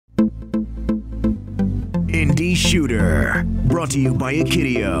Indie Shooter, brought to you by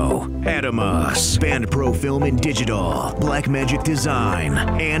Akidio, Adamus, BandPro Film and Digital, Blackmagic Design,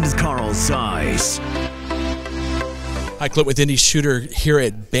 and Carl Zeiss. Hi, Clip with Indie Shooter here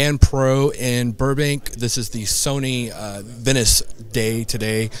at BandPro in Burbank. This is the Sony Venice day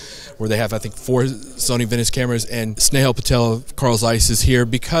today, where they have, I think, 4 Sony Venice cameras, and Snehal Patel of Carl Zeiss is here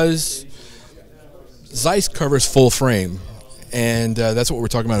because Zeiss covers full frame, and that's what we're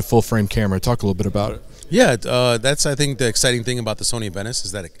talking about, a full frame camera. Talk a little bit about it. Yeah, that's, I think, the exciting thing about the Sony Venice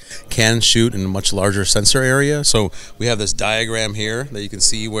is that it can shoot in a much larger sensor area. So we have this diagram here that you can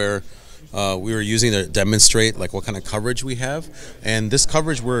see where we were using to demonstrate like what kind of coverage we have. And this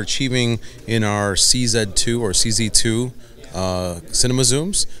coverage we're achieving in our CZ2 or CZ2 cinema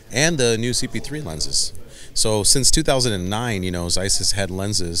zooms and the new CP3 lenses. So since 2009, you know, Zeiss has had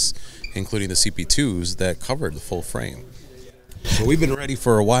lenses, including the CP2s, that covered the full frame. So we've been ready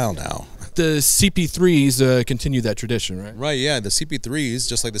for a while now. The CP3s continue that tradition, right? Right, yeah. The CP3s,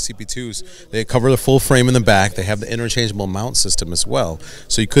 just like the CP2s, they cover the full frame in the back. They have the interchangeable mount system as well.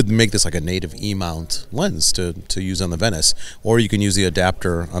 So you could make this like a native E-mount lens to use on the Venice. Or you can use the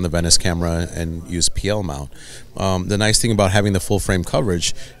adapter on the Venice camera and use PL mount. The nice thing about having the full frame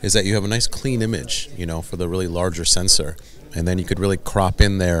coverage is that you have a nice clean image, you know, for the really larger sensor. And then you could really crop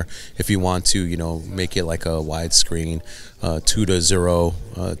in there if you want to, you know, make it like a widescreen 2:0,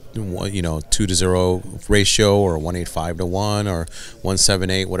 you know, 2:0 ratio, or 1:8:5:1, or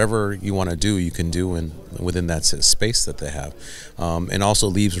 1:7:8, whatever you want to do, you can do within that space that they have. And also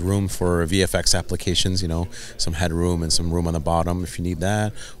leaves room for VFX applications, you know, some headroom and some room on the bottom if you need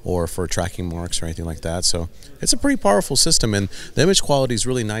that, or for tracking marks or anything like that. So it's a pretty powerful system, and the image quality is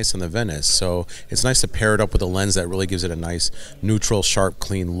really nice on the Venice. So it's nice to pair it up with a lens that really gives it a nice neutral, sharp,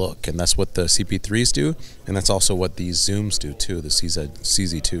 clean look, and that's what the CP3s do, and that's also what these zooms do too, the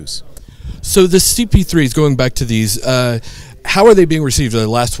CZ2s. So the CP3s, going back to these, how are they being received?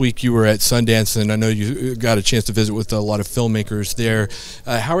 Last week you were at Sundance, and I know you got a chance to visit with a lot of filmmakers there.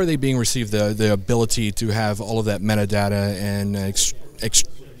 How are they being received, the ability to have all of that metadata and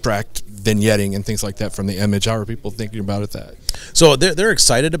extract vignetting and things like that from the image? How are people thinking about it? So they're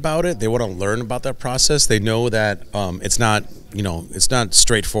excited about it. They want to learn about that process. They know that it's not, you know, it's not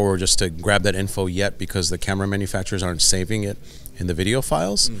straightforward just to grab that info yet, because the camera manufacturers aren't saving it in the video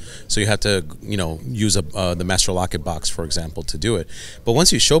files. So you have to, you know, use the master locket box, for example, to do it. But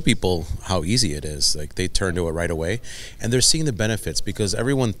once you show people how easy it is, like, they turn to it right away, and they're seeing the benefits, because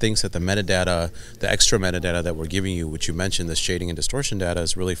everyone thinks that the metadata, the extra metadata that we're giving you, which you mentioned, the shading and distortion data,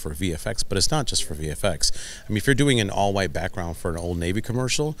 is really for VFX, but it's not just for VFX. I mean, if you're doing an all-white background for an Old Navy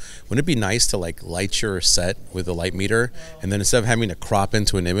commercial, wouldn't it be nice to like light your set with a light meter, and then instead of having to crop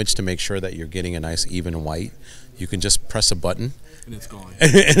into an image to make sure that you're getting a nice even white, you can just press a button and it's gone.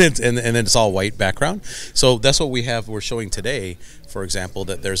 and then it's all white background. So that's what we're showing today, for example,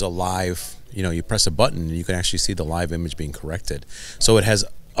 that there's a live, you know, you press a button and you can actually see the live image being corrected. So it has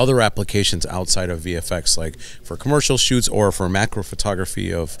other applications outside of VFX, like for commercial shoots or for macro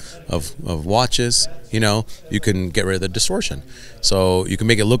photography of watches. You know, you can get rid of the distortion, so you can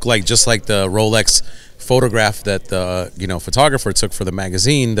make it look like just like the Rolex photograph that the, you know, photographer took for the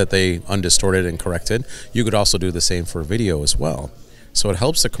magazine that they undistorted and corrected. You could also do the same for video as well. So it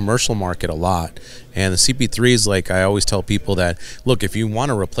helps the commercial market a lot. And the CP3s, like I always tell people that, look, if you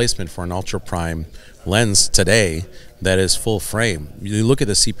want a replacement for an ultra prime lens today that is full frame, you look at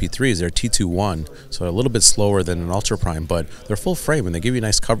the CP3s, they're T2.1, so a little bit slower than an ultra prime, but they're full frame and they give you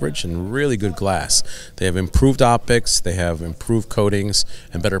nice coverage and really good glass. They have improved optics, they have improved coatings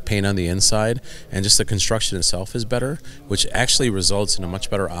and better paint on the inside, and just the construction itself is better, which actually results in a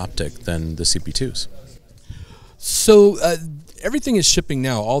much better optic than the CP2s. So everything is shipping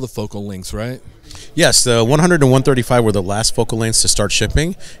now, all the focal lengths, right? Yes, the 100 and 135 were the last focal lengths to start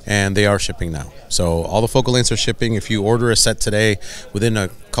shipping, and they are shipping now. So all the focal lengths are shipping. If you order a set today, within a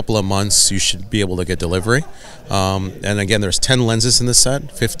couple of months, you should be able to get delivery. And again, there's 10 lenses in the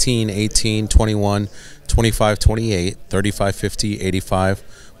set, 15, 18, 21, 25, 28, 35, 50, 85,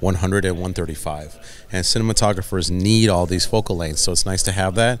 100, and 135. And cinematographers need all these focal lengths, so it's nice to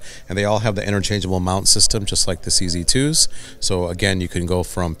have that. And they all have the interchangeable mount system, just like the CZ2s. So again, you can go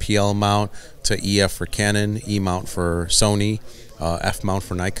from PL mount to EF for Canon, E mount for Sony, F mount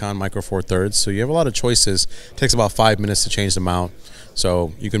for Nikon, Micro Four Thirds. So you have a lot of choices. It takes about 5 minutes to change the mount.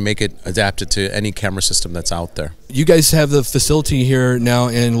 So you can make it adapted to any camera system that's out there. You guys have the facility here now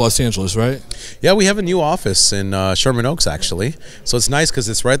in Los Angeles, right? Yeah, we have a new office in Sherman Oaks, actually. So it's nice because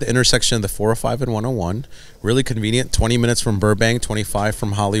it's right at the intersection of the 405 and 101. Really convenient, 20 minutes from Burbank, 25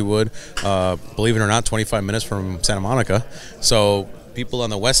 from Hollywood. Believe it or not, 25 minutes from Santa Monica. So people on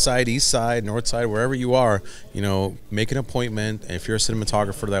the west side, east side, north side, wherever you are, you know, make an appointment. And if you're a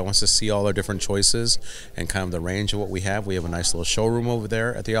cinematographer that wants to see all our different choices and kind of the range of what we have a nice little showroom over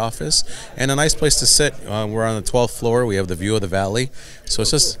there at the office and a nice place to sit. We're on the 12th floor. We have the view of the valley. So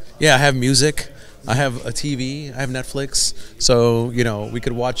it's just, yeah, I have music. I have a TV. I have Netflix. So, you know, we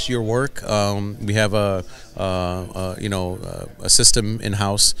could watch your work. We have a system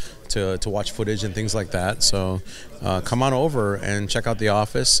in-house to watch footage and things like that. So come on over and check out the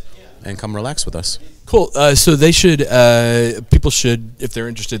office and come relax with us. Cool. So they should, people should, if they're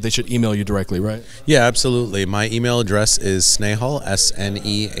interested, they should email you directly, right? Yeah, absolutely. My email address is snehal,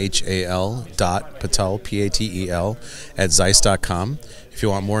 SNEHAL .patel, PATEL, at Zeiss.com. If you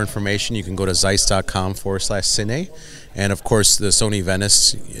want more information, you can go to Zeiss.com/cine. And of course, the Sony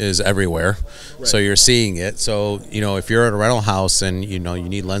Venice is everywhere, right. So you're seeing it. So, you know, if you're at a rental house and, you know, you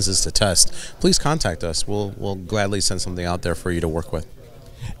need lenses to test, please contact us. We'll gladly send something out there for you to work with.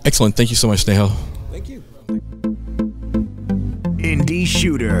 Excellent. Thank you so much, Snehal. Thank you. Indie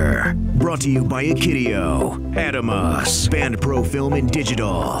Shooter, brought to you by Akidio, Adamus, BandPro Film and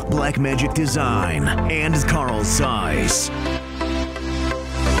Digital, Blackmagic Design, and Carl Zeiss.